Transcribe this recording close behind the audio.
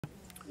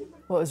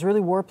Well,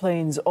 Israeli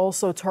warplanes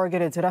also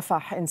targeted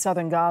Rafah in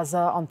southern Gaza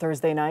on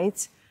Thursday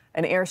night.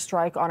 An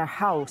airstrike on a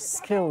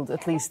house killed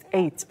at least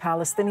 8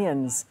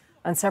 Palestinians,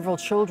 and several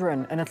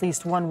children and at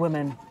least 1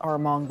 woman are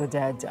among the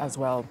dead as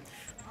well.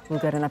 We'll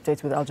get an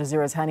update with Al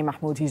Jazeera's Hani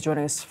Mahmoud. He's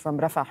joining us from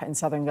Rafah in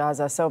southern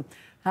Gaza. So,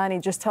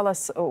 Hani, just tell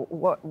us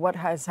what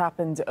has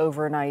happened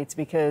overnight,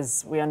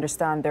 because we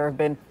understand there have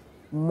been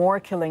more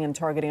killing and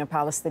targeting of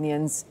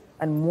Palestinians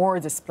and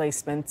more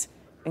displacement,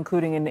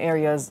 including in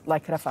areas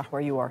like Rafah,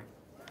 where you are.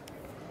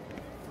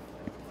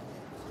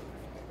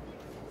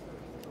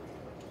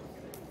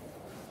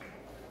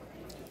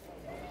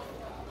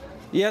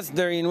 Yes,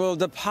 Darine. Well,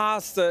 the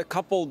past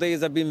couple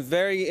days have been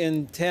very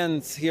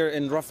intense here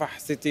in Rafah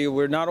city,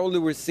 where not only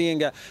we're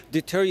seeing a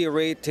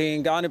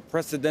deteriorating,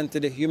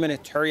 unprecedented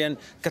humanitarian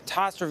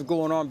catastrophe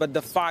going on, but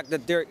the fact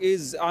that there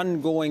is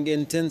ongoing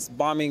intense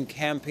bombing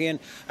campaign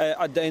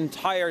at the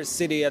entire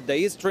city, at the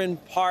eastern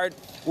part,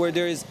 where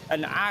there is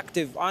an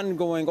active,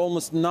 ongoing,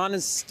 almost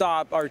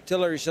non-stop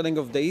artillery shelling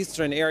of the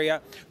eastern area,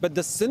 but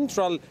the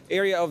central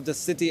area of the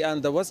city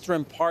and the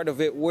western part of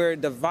it, where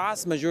the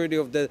vast majority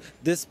of the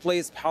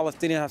displaced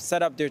Palestinians have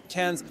set up their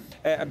tents,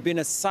 have been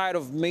a site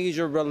of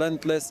major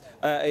relentless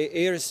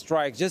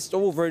airstrike. Just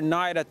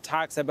overnight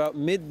attacks, about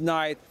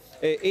midnight,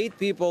 8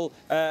 people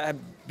have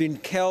been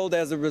killed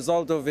as a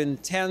result of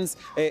intense,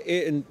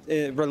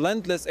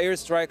 relentless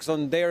airstrikes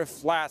on their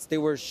flats. They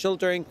were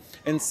sheltering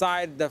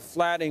inside the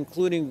flat,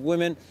 including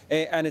women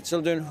and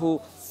children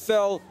who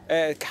fell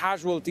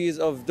casualties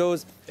of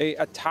those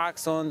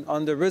attacks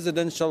on the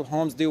residential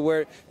homes they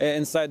were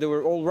inside. They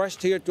were all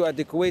rushed here to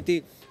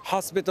Adequate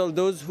Hospital.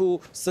 Those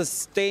who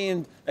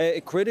sustained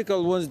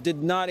critical wounds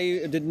did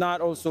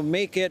not also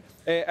make it,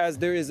 as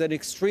there is an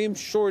extreme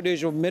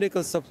shortage of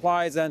medical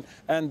supplies, and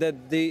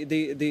that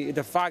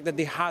the fact that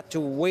they had to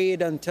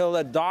wait until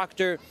a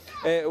doctor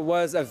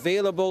was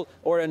available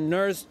or a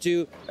nurse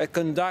to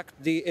conduct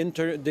the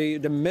intervention,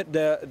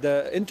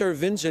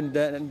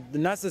 the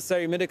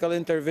necessary medical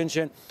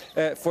intervention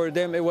for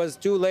them. It was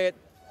too late,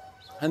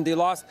 and they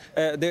lost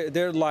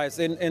their lives.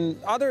 In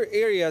other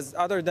areas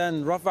other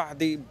than Rafah,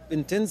 the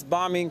intense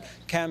bombing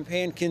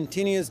campaign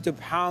continues to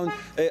pound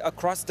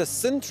across the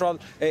central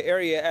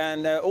area,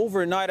 and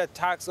overnight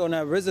attacks on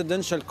a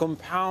residential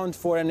compound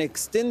for an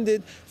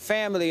extended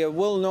family, a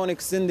well-known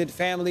extended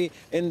family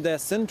in the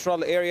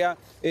central area,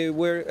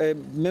 where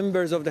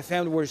members of the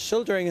family were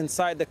sheltering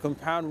inside the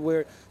compound,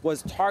 where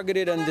was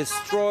targeted and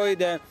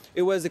destroyed.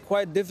 It was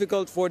quite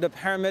difficult for the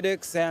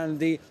paramedics and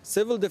the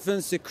civil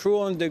defense crew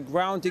on the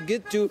ground to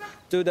get to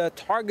the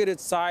targeted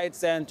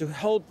sites and to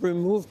help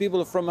remove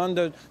people from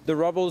under the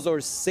rubble or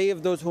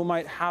save those who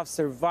might have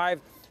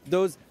survived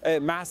those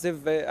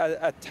massive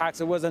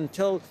attacks. It was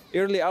until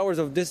early hours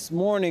of this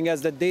morning,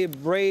 as the day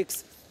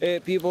breaks,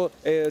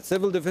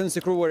 civil defense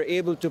crew were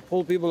able to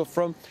pull people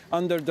from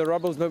under the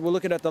rubble. But we're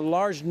looking at a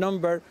large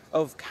number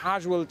of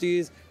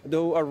casualties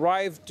who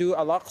arrived to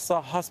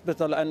Al-Aqsa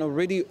Hospital, and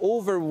already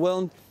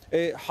overwhelmed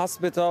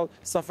hospital,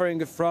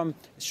 suffering from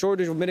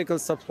shortage of medical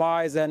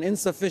supplies and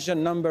insufficient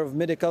number of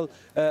medical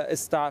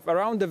staff.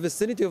 Around the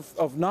vicinity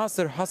of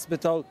Nasser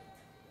Hospital,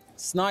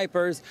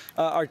 snipers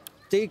are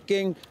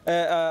taking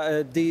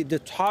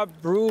the top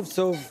roofs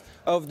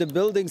of the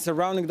buildings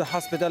surrounding the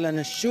hospital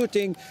and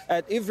shooting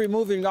at every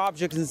moving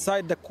object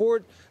inside the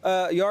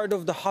courtyard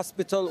of the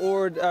hospital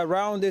or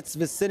around its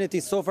vicinity.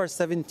 So far,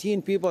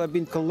 17 people have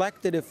been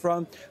collected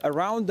from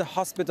around the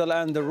hospital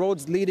and the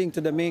roads leading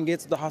to the main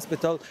gates of the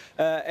hospital.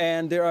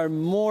 And there are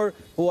more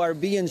who are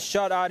being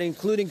shot at,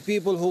 including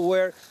people who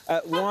were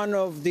at one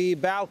of the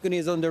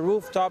balconies on the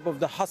rooftop of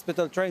the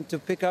hospital trying to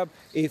pick up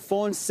a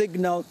phone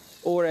signal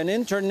or an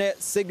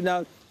internet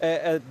signal,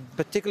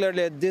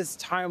 particularly at this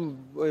time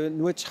in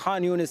which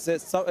Khan Yunis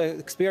is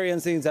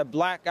experiencing a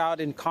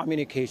blackout in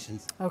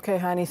communications. Okay,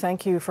 Hani,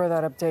 thank you for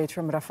that update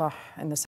from Rafah in the